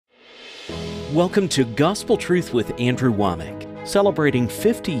Welcome to Gospel Truth with Andrew Womack, celebrating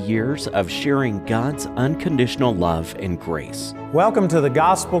 50 years of sharing God's unconditional love and grace. Welcome to the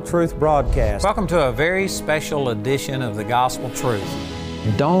Gospel Truth broadcast. Welcome to a very special edition of the Gospel Truth.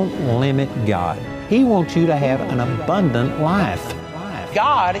 Don't limit God. He wants you to have an abundant life.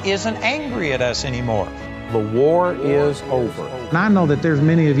 God isn't angry at us anymore. The war is over. And I know that there's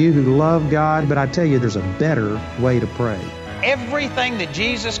many of you who love God, but I tell you there's a better way to pray. Everything that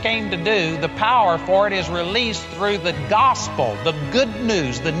Jesus came to do, the power for it is released through the gospel, the good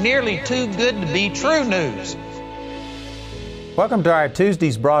news, the nearly too good to be true news. Welcome to our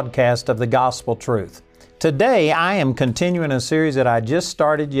Tuesday's broadcast of the Gospel Truth. Today I am continuing a series that I just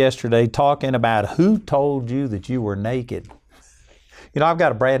started yesterday talking about who told you that you were naked. You know, I've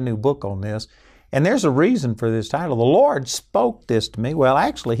got a brand new book on this, and there's a reason for this title. The Lord spoke this to me. Well,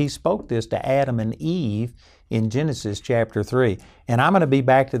 actually, He spoke this to Adam and Eve in Genesis chapter 3. And I'm going to be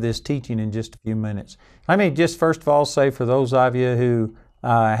back to this teaching in just a few minutes. Let me just first of all say, for those of you who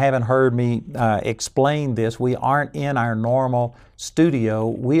haven't heard me explain this, we aren't in our normal studio.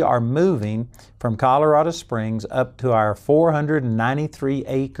 We are moving from Colorado Springs up to our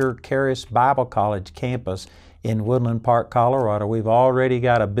 493-acre Charis Bible College campus in Woodland Park, Colorado. We've already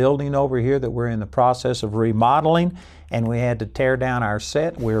got a building over here that we're in the process of remodeling, and we had to tear down our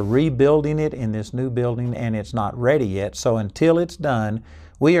set. We're rebuilding it in this new building, and it's not ready yet. So until it's done,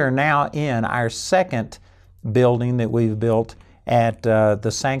 we are now in our second building that we've built at the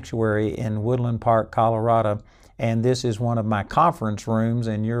sanctuary in Woodland Park, Colorado. And this is one of my conference rooms,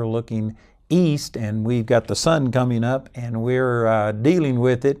 and you're looking east, and we've got the sun coming up, and we're dealing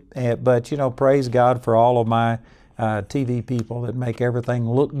with it. But, you know, praise God for all of my TV people that make everything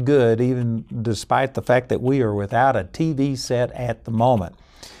look good, even despite the fact that we are without a TV set at the moment.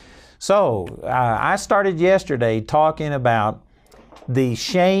 So, I started yesterday talking about the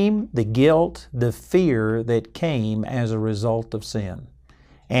shame, the guilt, the fear that came as a result of sin.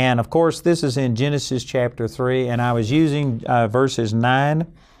 And of course, this is in Genesis chapter 3, and I was using verses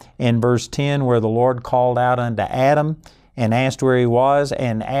 9 and verse 10, where the Lord called out unto Adam and asked where he was,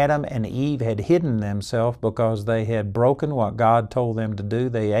 and Adam and Eve had hidden themselves because they had broken what God told them to do.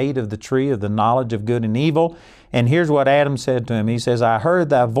 They ate of the tree of the knowledge of good and evil. And here's what Adam said to him. He says, I heard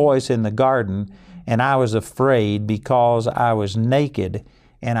thy voice in the garden, and I was afraid because I was naked,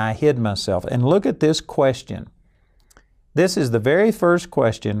 and I hid myself. And look at this question. This is the very first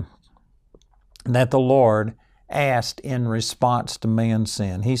question that the Lord asked in response to man's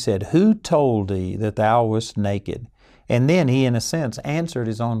sin. He said, who told thee that thou wast naked? And then he, in a sense, answered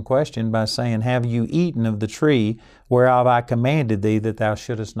his own question by saying, have you eaten of the tree whereof I commanded thee that thou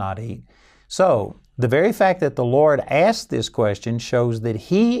shouldest not eat? So, the very fact that the Lord asked this question shows that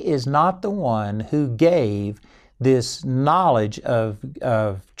He is not the one who gave this knowledge of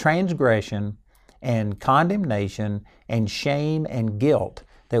transgression and condemnation and shame and guilt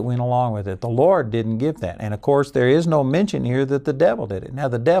that went along with it. The Lord didn't give that. And of course, there is no mention here that the devil did it. Now,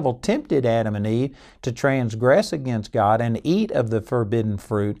 the devil tempted Adam and Eve to transgress against God and eat of the forbidden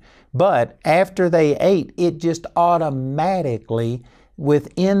fruit. But after they ate, it just automatically,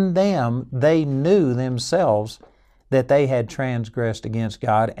 within them, they knew themselves that they had transgressed against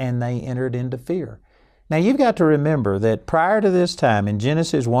God, and they entered into fear. Now, you've got to remember that prior to this time, in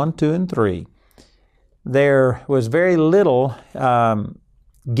Genesis 1, 2, and 3, there was very little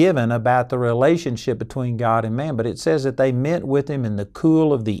given about the relationship between God and man, but it says that they met with Him in the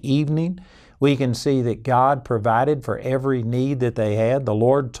cool of the evening. We can see that God provided for every need that they had. The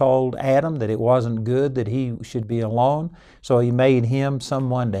Lord told Adam that it wasn't good that he should be alone, so He made him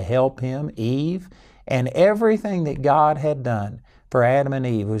someone to help him, Eve, and everything that God had done for Adam and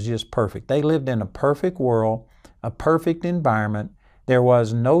Eve was just perfect. They lived in a perfect world, a perfect environment. There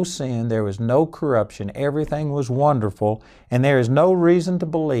was no sin, there was no corruption, everything was wonderful, and there is no reason to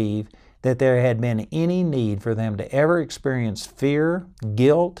believe that there had been any need for them to ever experience fear,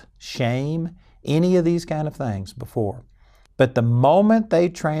 guilt, shame, any of these kind of things before. But the moment they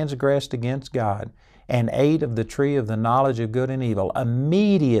transgressed against God and ate of the tree of the knowledge of good and evil,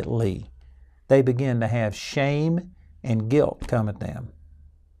 immediately they began to have shame and guilt come at them.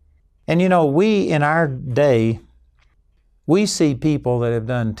 And you know, we in our day, we see people that have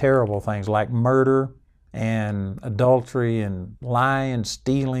done terrible things like murder and adultery and lying,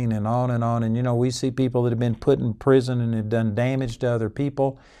 stealing, and on and on. And you know, we see people that have been put in prison and have done damage to other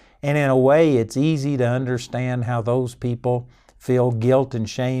people. And in a way, it's easy to understand how those people feel guilt and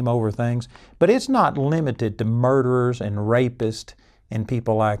shame over things. But it's not limited to murderers and rapists and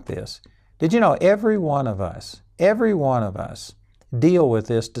people like this. Did you know every one of us deal with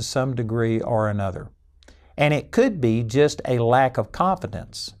this to some degree or another? And it could be just a lack of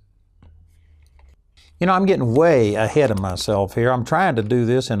confidence. You know, I'm getting way ahead of myself here. I'm trying to do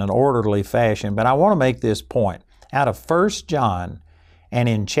this in an orderly fashion, but I want to make this point. Out of 1 John and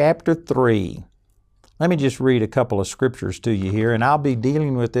in chapter 3, let me just read a couple of scriptures to you here, and I'll be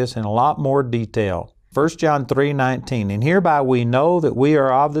dealing with this in a lot more detail. 1 John 3:19, and hereby we know that we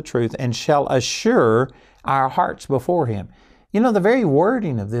are of the truth and shall assure our hearts before Him. You know, the very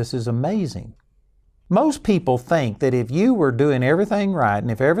wording of this is amazing. Most people think that if you were doing everything right and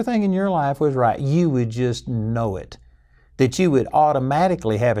if everything in your life was right, you would just know it, that you would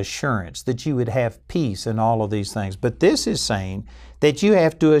automatically have assurance, that you would have peace and all of these things. But this is saying that you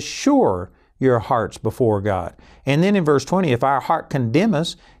have to assure your hearts before God. And then in verse 20, if our heart condemn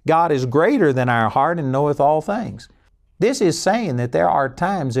us, God is greater than our heart and knoweth all things. This is saying that there are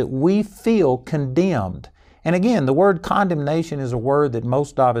times that we feel condemned. And again, the word condemnation is a word that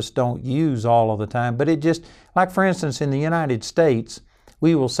most of us don't use all of the time, but it just, like for instance, in the United States,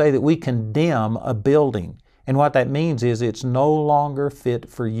 we will say that we condemn a building. And what that means is it's no longer fit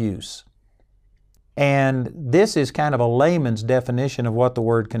for use. And this is kind of a layman's definition of what the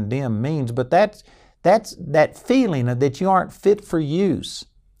word condemn means, but that feeling that you aren't fit for use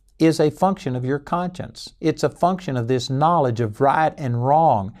is a function of your conscience. It's a function of this knowledge of right and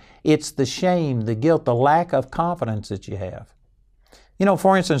wrong. It's the shame, the guilt, the lack of confidence that you have. You know,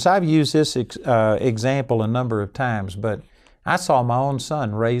 for instance, I've used this example a number of times, but I saw my own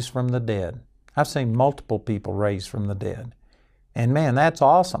son raised from the dead. I've seen multiple people raised from the dead. And man, that's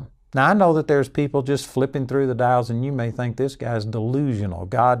awesome. Now, I know that there's people just flipping through the dials and you may think this guy's delusional.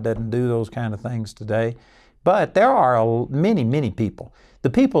 God doesn't do those kind of things today. But there are many, many people. The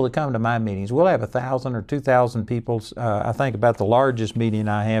people that come to my meetings, we'll have 1,000 or 2,000 people. I think about the largest meeting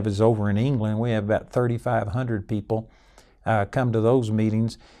I have is over in England. We have about 3,500 people come to those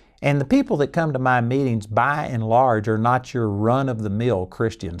meetings. And the people that come to my meetings, by and large, are not your run-of-the-mill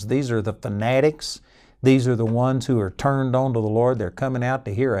Christians. These are the fanatics. These are the ones who are turned on to the Lord. They're coming out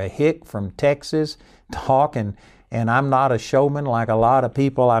to hear a hick from Texas talk, and I'm not a showman like a lot of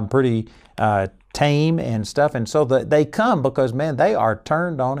people. I'm pretty tame and stuff. And so they come because, man, they are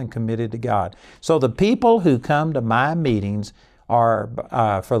turned on and committed to God. So the people who come to my meetings are,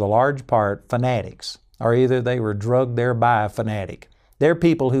 for the large part, fanatics, or either they were drugged there by a fanatic. They're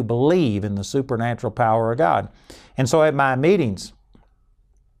people who believe in the supernatural power of God. And so at my meetings,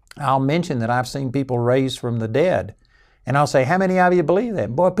 I'll mention that I've seen people raised from the dead. And I'll say, how many of you believe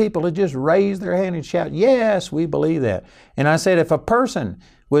that? Boy, people would just raise their hand and shout, yes, we believe that. And I said, if a person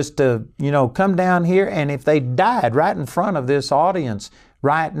was to, come down here and if they died right in front of this audience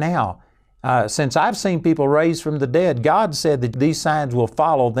right now, since I've seen people raised from the dead, God said that these signs will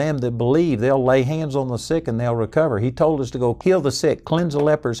follow them that believe. They'll lay hands on the sick and they'll recover. He told us to go heal the sick, cleanse the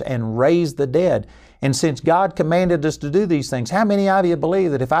lepers, and raise the dead. And since God commanded us to do these things, how many of you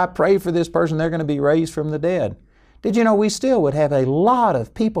believe that if I pray for this person, they're going to be raised from the dead? Did you know we still would have a lot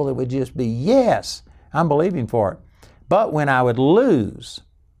of people that would just be, yes, I'm believing for it. But when I would lose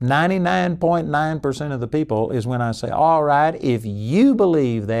 99.9% of the people is when I say, all right, if you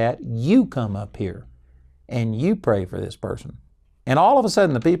believe that, you come up here and you pray for this person. And all of a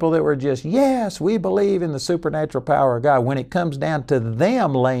sudden, the people that were just, yes, we believe in the supernatural power of God, when it comes down to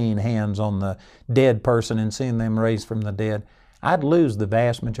them laying hands on the dead person and seeing them raised from the dead, I'd lose the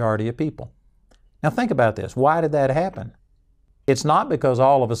vast majority of people. Now think about this. Why did that happen? It's not because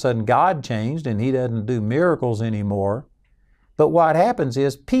all of a sudden God changed and He doesn't do miracles anymore. But what happens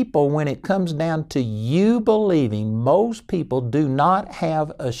is people, when it comes down to you believing, most people do not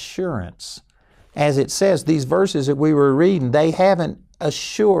have assurance. As it says, these verses that we were reading, they haven't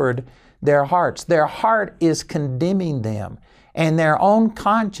assured their hearts. Their heart is condemning them. And their own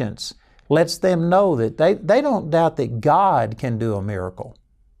conscience lets them know that they don't doubt that God can do a miracle.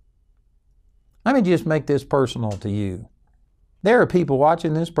 Let me just make this personal to you. There are people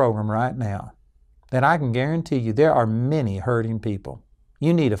watching this program right now that I can guarantee you there are many hurting people.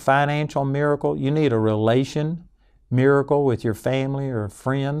 You need a financial miracle. You need a relation miracle with your family or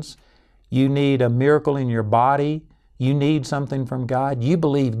friends. You need a miracle in your body. You need something from God. You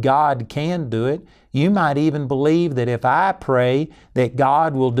believe God can do it. You might even believe that if I pray that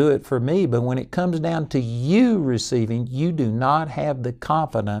God will do it for me. But when it comes down to you receiving, you do not have the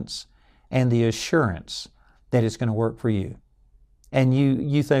confidence and the assurance that it's going to work for you. And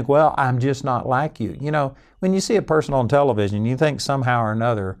you think, well, I'm just not like you. You know, when you see a person on television, you think somehow or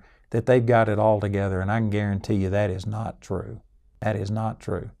another that they've got it all together, and I can guarantee you that is not true. That is not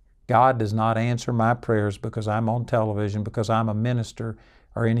true. God does not answer my prayers because I'm on television, because I'm a minister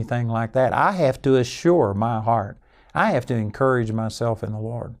or anything like that. I have to assure my heart. I have to encourage myself in the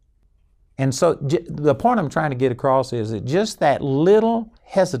Lord. And so the point I'm trying to get across is that just that little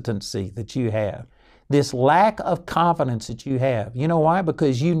hesitancy that you have, This lack of confidence that you have. You know why?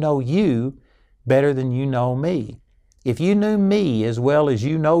 Because you know you better than you know me. If you knew me as well as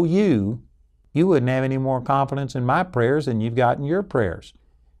you know you, you wouldn't have any more confidence in my prayers than you've got in your prayers.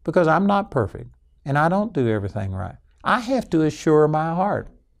 Because I'm not perfect and I don't do everything right. I have to assure my heart.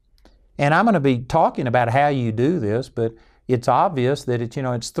 And I'm going to be talking about how you do this, but it's obvious that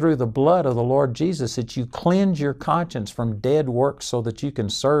it's through the blood of the Lord Jesus that you cleanse your conscience from dead works so that you can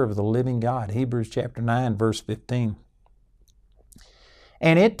serve the living God. Hebrews chapter 9, verse 15.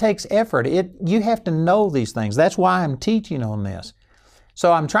 And it takes effort. You have to know these things. That's why I'm teaching on this.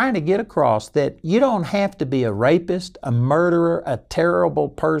 So I'm trying to get across that you don't have to be a rapist, a murderer, a terrible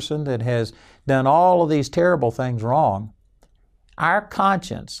person that has done all of these terrible things wrong. Our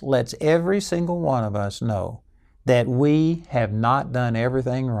conscience lets every single one of us know that we have not done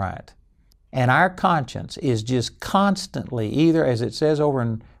everything right. And our conscience is just constantly either, as it says over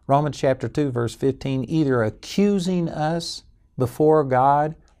in Romans chapter 2, verse 15, either accusing us before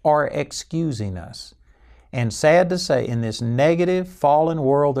God or excusing us. And sad to say, in this negative, fallen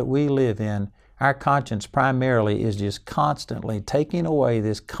world that we live in, our conscience primarily is just constantly taking away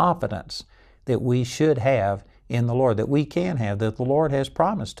this confidence that we should have in the Lord, that we can have, that the Lord has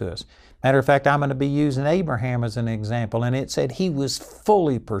promised to us. Matter of fact, I'm going to be using Abraham as an example, and it said he was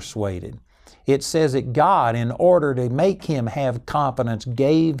fully persuaded. It says that God, in order to make him have confidence,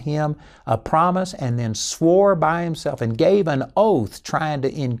 gave him a promise and then swore by himself and gave an oath trying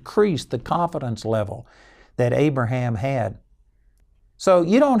to increase the confidence level that Abraham had. So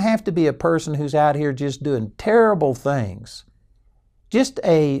you don't have to be a person who's out here just doing terrible things. Just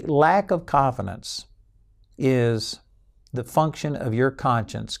a lack of confidence is the function of your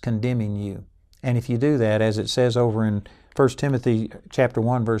conscience condemning you. And if you do that, as it says over in 1 Timothy chapter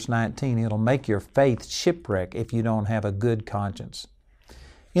 1, verse 19, it'll make your faith shipwreck if you don't have a good conscience.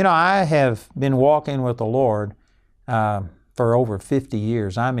 I have been walking with the Lord for over 50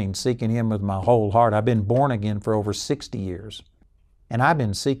 years. I mean, seeking Him with my whole heart. I've been born again for over 60 years. And I've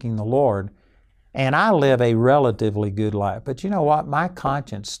been seeking the Lord. And I live a relatively good life. But you know what? My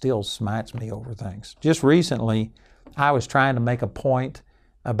conscience still smites me over things. Just recently, I was trying to make a point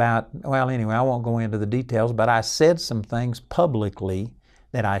about, anyway, I won't go into the details, but I said some things publicly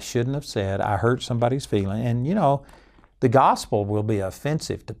that I shouldn't have said. I hurt somebody's feeling. And the gospel will be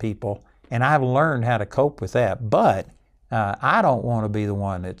offensive to people, and I've learned how to cope with that. But I don't want to be the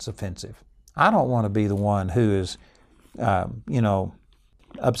one that's offensive. I don't want to be the one who is,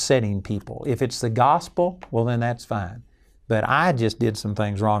 upsetting people. If it's the gospel, well, then that's fine. But I just did some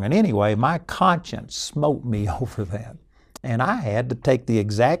things wrong. And anyway, my conscience smote me over that. And I had to take the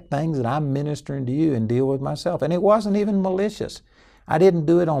exact things that I'm ministering to you and deal with myself. And it wasn't even malicious. I didn't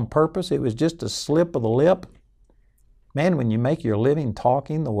do it on purpose. It was just a slip of the lip. Man, when you make your living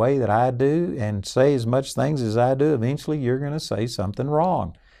talking the way that I do and say as much things as I do, eventually you're going to say something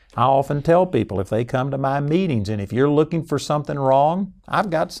wrong. I often tell people if they come to my meetings and if you're looking for something wrong, I've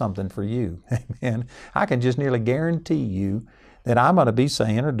got something for you. Amen. I can just nearly guarantee you that I'm going to be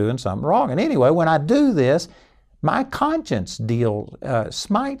saying or doing something wrong. And anyway, when I do this, my conscience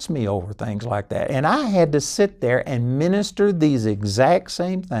smites me over things like that. And I had to sit there and minister these exact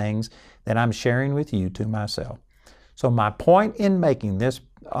same things that I'm sharing with you to myself. So my point in making this,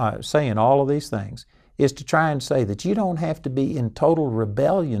 saying all of these things, is to try and say that you don't have to be in total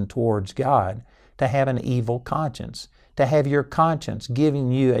rebellion towards God to have an evil conscience, to have your conscience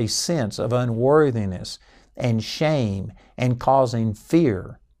giving you a sense of unworthiness and shame and causing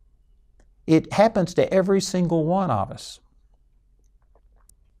fear. It happens to every single one of us.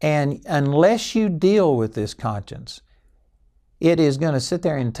 And unless you deal with this conscience, it is going to sit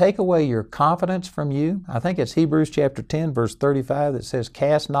there and take away your confidence from you. I think it's Hebrews chapter 10, verse 35 that says,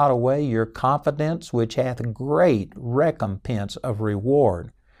 "Cast not away your confidence, which hath great recompense of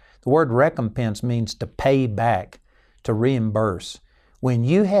reward." The word recompense means to pay back, to reimburse. When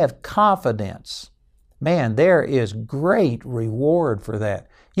you have confidence, man, there is great reward for that.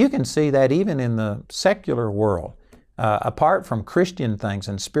 You can see that even in the secular world, apart from Christian things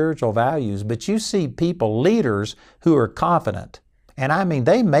and spiritual values, but you see people, leaders who are confident. And I mean,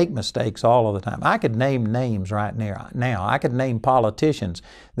 they make mistakes all of the time. I could name names right now. I could name politicians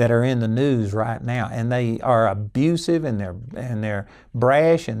that are in the news right now, and they are abusive and they're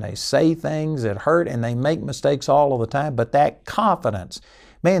brash and they say things that hurt and they make mistakes all of the time. But that confidence,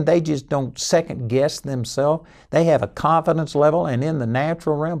 man, they just don't second guess themselves. They have a confidence level, and in the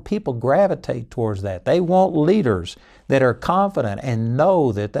natural realm, people gravitate towards that. They want leaders that are confident and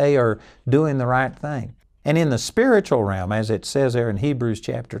know that they are doing the right thing. And in the spiritual realm, as it says there in Hebrews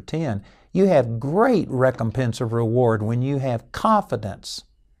chapter 10, you have great recompense of reward when you have confidence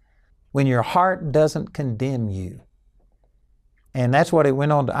when your heart doesn't condemn you. And that's what it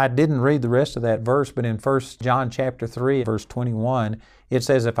went on. I didn't read the rest of that verse, but in 1 John chapter 3, verse 21, it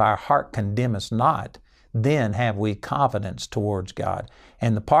says, if our heart condemn us not, then have we confidence towards God.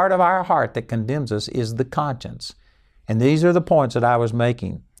 And the part of our heart that condemns us is the conscience. And these are the points that I was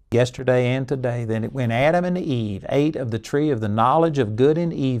making yesterday and today, that when Adam and Eve ate of the tree of the knowledge of good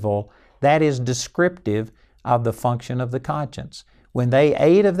and evil, that is descriptive of the function of the conscience. When they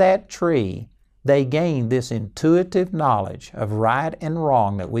ate of that tree, they gained this intuitive knowledge of right and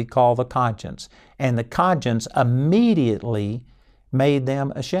wrong that we call the conscience. And the conscience immediately made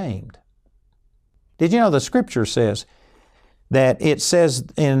them ashamed. Did you know the Scripture says that it says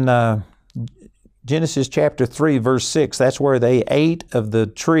in Genesis chapter 3, verse 6, that's where they ate of the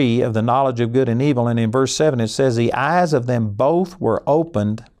tree of the knowledge of good and evil. And in verse 7 it says, the eyes of them both were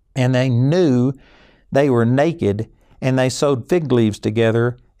opened, and they knew they were naked, and they sewed fig leaves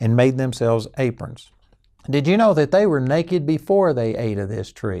together and made themselves aprons. Did you know that they were naked before they ate of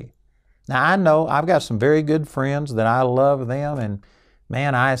this tree? Now I know I've got some very good friends that I love them, and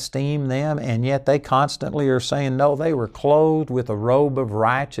man, I esteem them, and yet they constantly are saying, no, they were clothed with a robe of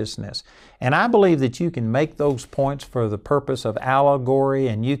righteousness. And I believe that you can make those points for the purpose of allegory,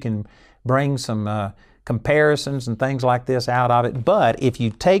 and you can bring some comparisons and things like this out of it. But if you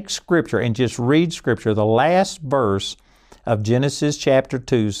take Scripture and just read Scripture, the last verse of Genesis chapter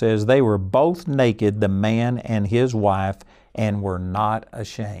 2 says, they were both naked, the man and his wife, and were not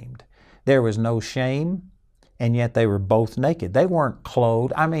ashamed. There was no shame, and yet they were both naked. They weren't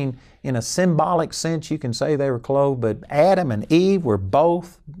clothed. I mean, in a symbolic sense, you can say they were clothed, but Adam and Eve were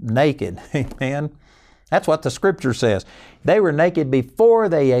both naked. Amen. That's what the Scripture says. They were naked before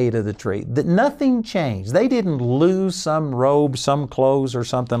they ate of the tree. Nothing changed. They didn't lose some robe, some clothes, or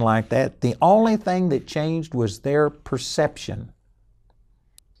something like that. The only thing that changed was their perception.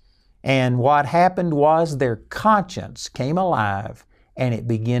 And what happened was their conscience came alive, and it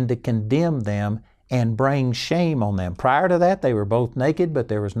began to condemn them and bring shame on them. Prior to that, they were both naked, but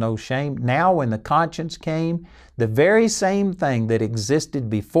there was no shame. Now, when the conscience came, the very same thing that existed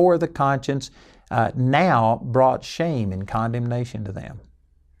before the conscience now brought shame and condemnation to them.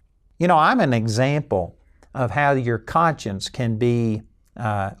 You know, I'm an example of how your conscience can be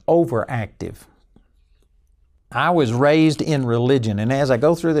overactive. I was raised in religion, and as I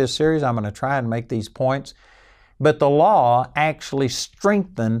go through this series, I'm going to try and make these points. But the law actually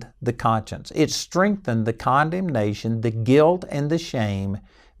strengthened the conscience. It strengthened the condemnation, the guilt, and the shame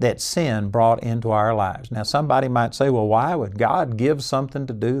that sin brought into our lives. Now, somebody might say, well, why would God give something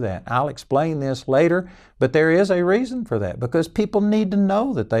to do that? I'll explain this later, but there is a reason for that, because people need to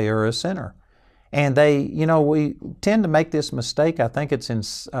know that they are a sinner. And we tend to make this mistake. I think it's in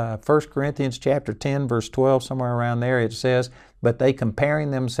 1 Corinthians chapter 10, verse 12, somewhere around there. It says, but they comparing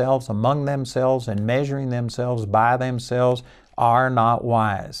themselves among themselves and measuring themselves by themselves are not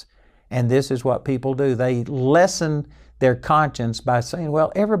wise. And this is what people do. They lessen their conscience by saying,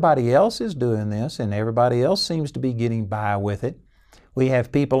 well, everybody else is doing this and everybody else seems to be getting by with it. We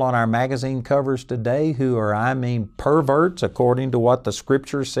have people on our magazine covers today who are, perverts according to what the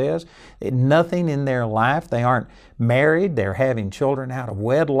Scripture says. Nothing in their life. They aren't married. They're having children out of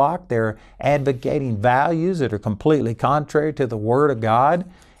wedlock. They're advocating values that are completely contrary to the Word of God.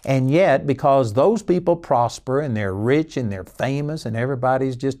 And yet, because those people prosper and they're rich and they're famous and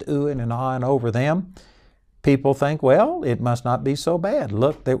everybody's just oohing and aahing over them, people think, well, it must not be so bad.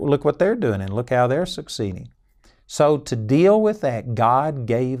 Look what they're doing and look how they're succeeding. So to deal with that, God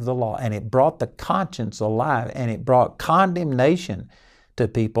gave the law, and it brought the conscience alive, and it brought condemnation to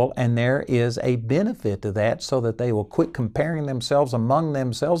people, and there is a benefit to that so that they will quit comparing themselves among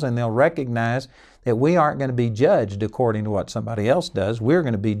themselves, and they'll recognize that we aren't going to be judged according to what somebody else does. We're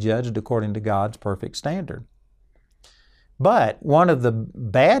going to be judged according to God's perfect standard. But one of the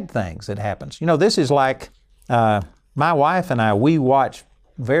bad things that happens, this is like my wife and I, we watch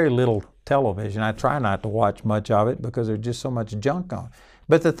very little television. I try not to watch much of it because there's just so much junk on.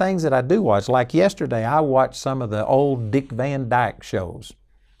 But the things that I do watch, like yesterday, I watched some of the old Dick Van Dyke shows,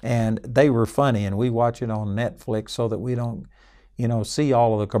 and they were funny, and we watch it on Netflix so that we don't, see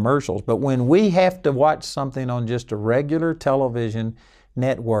all of the commercials. But when we have to watch something on just a regular television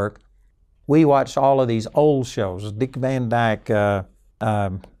network, we watch all of these old shows, Dick Van Dyke,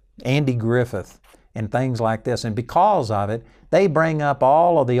 Andy Griffith, and things like this. And because of it, they bring up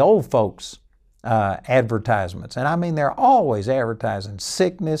all of the old folks' advertisements. And they're always advertising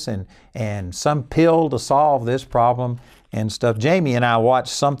sickness and some pill to solve this problem and stuff. Jamie and I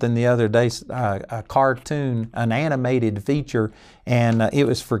watched something the other day, a cartoon, an animated feature, and it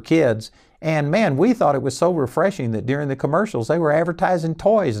was for kids. And man, we thought it was so refreshing that during the commercials they were advertising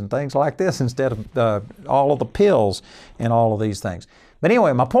toys and things like this instead of all of the pills and all of these things. But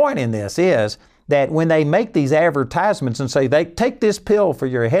anyway, my point in this is that when they make these advertisements and say, take this pill for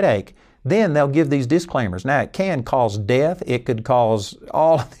your headache, then they'll give these disclaimers. Now, it can cause death. It could cause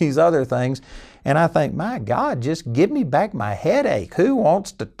all of these other things. And I think, my God, just give me back my headache. Who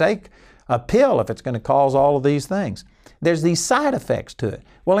wants to take a pill if it's going to cause all of these things? There's these side effects to it.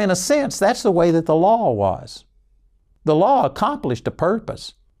 Well, in a sense, that's the way that the law was. The law accomplished a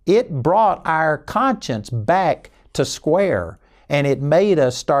purpose. It brought our conscience back to square, and it made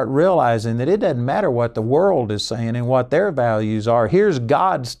us start realizing that it doesn't matter what the world is saying and what their values are. Here's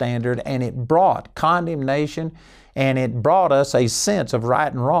God's standard, and it brought condemnation, and it brought us a sense of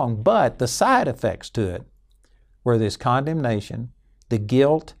right and wrong. But the side effects to it were this condemnation, the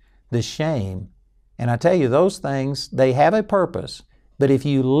guilt, the shame. And I tell you, those things, they have a purpose. But if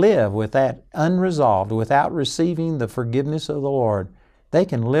you live with that unresolved, without receiving the forgiveness of the Lord, they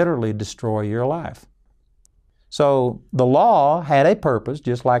can literally destroy your life. So the law had a purpose,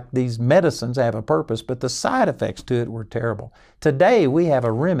 just like these medicines have a purpose, but the side effects to it were terrible. Today we have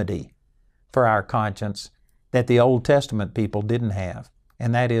a remedy for our conscience that the Old Testament people didn't have,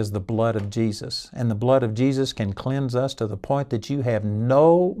 and that is the blood of Jesus. And the blood of Jesus can cleanse us to the point that you have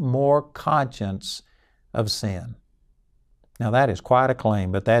no more conscience of sin. Now that is quite a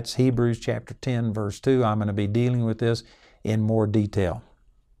claim, but that's Hebrews chapter 10, verse 2. I'm going to be dealing with this in more detail.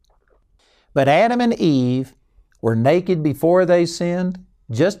 But Adam and Eve were naked before they sinned,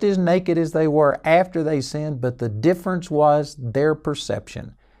 just as naked as they were after they sinned, but the difference was their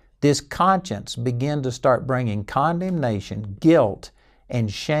perception. This conscience began to start bringing condemnation, guilt,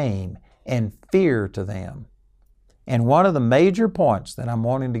 and shame, and fear to them. And one of the major points that I'm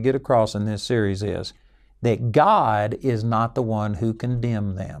wanting to get across in this series is that God is not the one who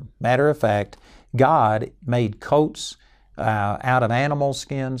condemned them. Matter of fact, God made coats out of animal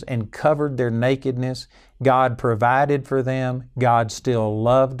skins and covered their nakedness. God provided for them. God still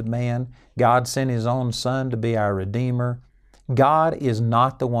loved man. God sent His own Son to be our Redeemer. God is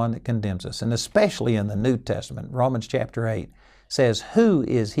not the one that condemns us. And especially in the New Testament, Romans chapter 8 says, "Who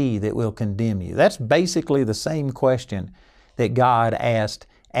is He that will condemn you?" That's basically the same question that God asked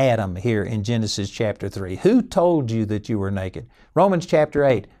Adam here in Genesis chapter 3. Who told you that you were naked? Romans chapter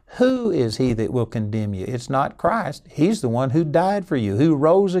 8. Who is He that will condemn you? It's not Christ. He's the one who died for you, who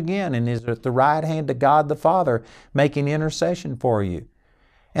rose again and is at the right hand of God the Father, making intercession for you.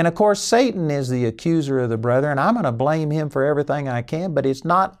 And of course, Satan is the accuser of the brethren. I'm going to blame him for everything I can, but it's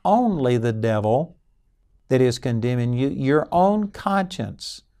not only the devil that is condemning you. Your own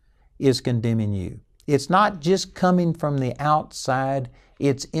conscience is condemning you. It's not just coming from the outside,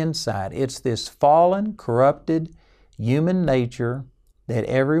 it's inside. It's this fallen, corrupted human nature that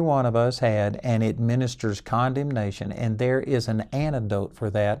every one of us had, and it ministers condemnation, and there is an antidote for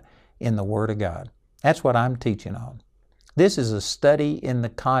that in the Word of God. That's what I'm teaching on. This is a study in the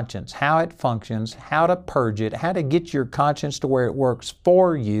conscience, how it functions, how to purge it, how to get your conscience to where it works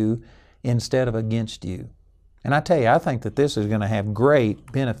for you instead of against you. And I tell you, I think that this is going to have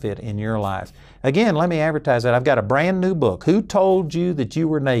great benefit in your life. Again, let me advertise that. I've got a brand new book, Who Told You That You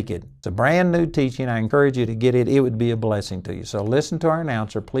Were Naked? It's a brand new teaching. I encourage you to get it. It would be a blessing to you. So listen to our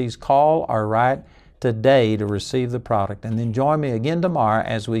announcer. Please call or write today to receive the product. And then join me again tomorrow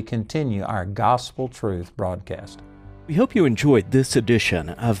as we continue our Gospel Truth broadcast. We hope you enjoyed this edition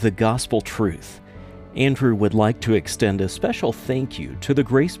of the Gospel Truth. Andrew would like to extend a special thank you to the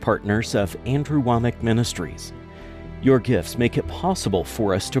grace partners of Andrew Wommack Ministries. Your gifts make it possible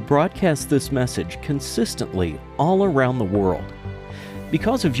for us to broadcast this message consistently all around the world.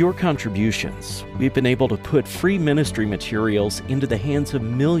 Because of your contributions, we've been able to put free ministry materials into the hands of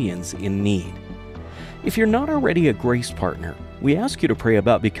millions in need. If you're not already a grace partner, we ask you to pray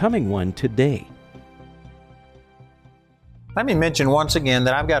about becoming one today. Let me mention once again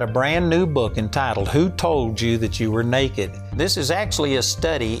that I've got a brand new book entitled, Who Told You That You Were Naked? This is actually a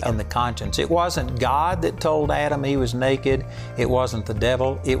study in the conscience. It wasn't God that told Adam he was naked. It wasn't the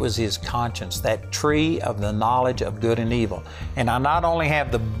devil. It was his conscience, that tree of the knowledge of good and evil. And I not only have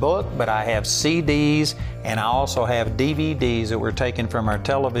the book, but I have CDs, and I also have DVDs that were taken from our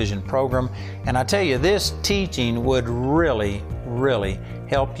television program. And I tell you, this teaching would really, really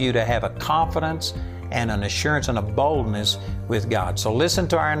help you to have a confidence and an assurance and a boldness with God. So listen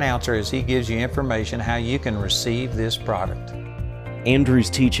to our announcer as he gives you information how you can receive this product. Andrew's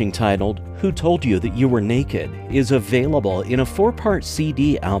teaching titled, Who Told You That You Were Naked? Is available in a 4-part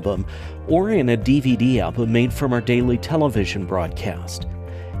CD album or in a DVD album made from our daily television broadcast.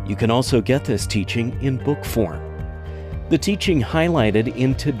 You can also get this teaching in book form. The teaching highlighted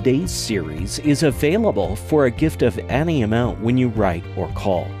in today's series is available for a gift of any amount when you write or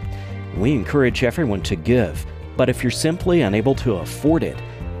call. We encourage everyone to give, but if you're simply unable to afford it,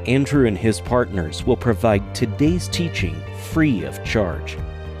 Andrew and his partners will provide today's teaching free of charge.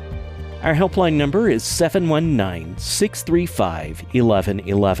 Our helpline number is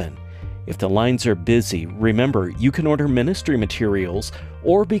 719-635-1111. If the lines are busy, remember you can order ministry materials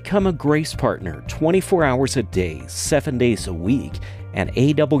or become a Grace Partner 24 hours a day, 7 days a week at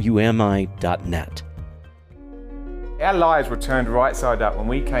awmi.net. Our lives were turned right side up when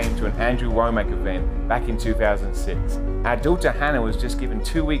we came to an Andrew Wommack event back in 2006. Our daughter Hannah was just given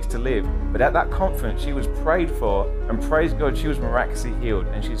 2 weeks to live, but at that conference she was prayed for, and praise God she was miraculously healed,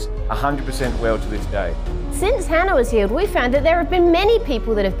 and she's 100% well to this day. Since Hannah was healed, we found that there have been many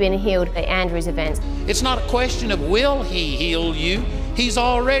people that have been healed at Andrew's events. It's not a question of will he heal you, he's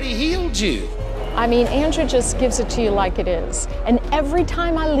already healed you. I mean, Andrew just gives it to you like it is. And every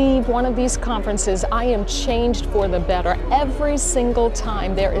time I leave one of these conferences, I am changed for the better. Every single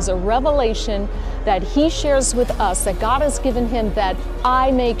time there is a revelation that he shares with us, that God has given him, that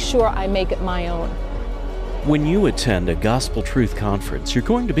I make sure I make it my own. When you attend a Gospel Truth Conference, you're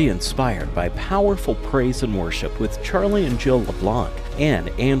going to be inspired by powerful praise and worship with Charlie and Jill LeBlanc and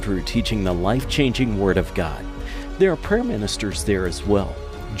Andrew teaching the life-changing Word of God. There are prayer ministers there as well.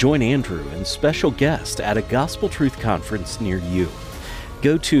 Join Andrew and special guests at a Gospel Truth Conference near you.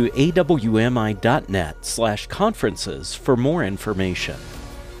 Go to awmi.net/conferences for more information.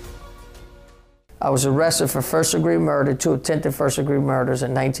 I was arrested for first-degree murder, 2 attempted first-degree murders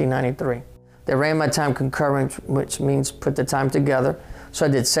in 1993. They ran my time concurrent, which means put the time together. So I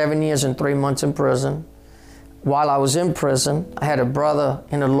did 7 years and 3 months in prison. While I was in prison, I had a brother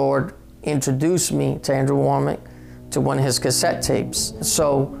in the Lord introduce me to Andrew Wommack, to one of his cassette tapes.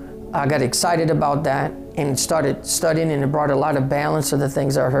 So I got excited about that and started studying, and it brought a lot of balance to the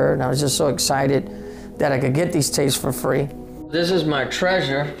things I heard. And I was just so excited that I could get these tapes for free. This is my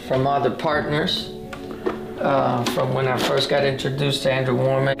treasure from other partners, from when I first got introduced to Andrew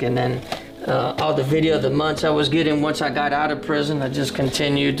Wommack, and then all the video of the months I was getting once I got out of prison. I just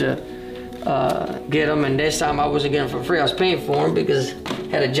continued to get them, and this time I wasn't getting them for free. I was paying for them because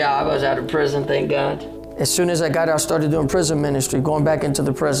I had a job. I was out of prison, thank God. As soon as I got out, I started doing prison ministry, going back into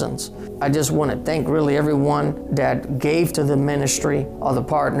the prisons. I just want to thank really everyone that gave to the ministry, all the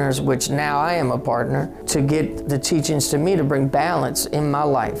partners, which now I am a partner, to get the teachings to me to bring balance in my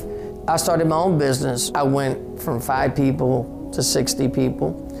life. I started my own business. I went from 5 people to 60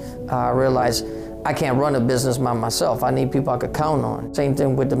 people. I realized I can't run a business by myself. I need people I could count on. Same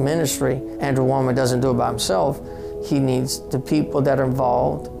thing with the ministry. Andrew Wommack doesn't do it by himself. He needs the people that are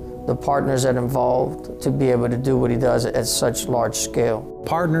involved, the partners that are involved, to be able to do what he does at such large scale.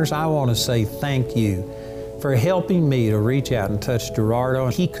 Partners, I want to say thank you for helping me to reach out and touch Gerardo.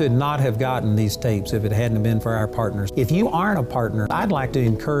 He could not have gotten these tapes if it hadn't been for our partners. If you aren't a partner, I'd like to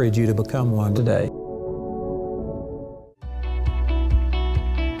encourage you to become one today.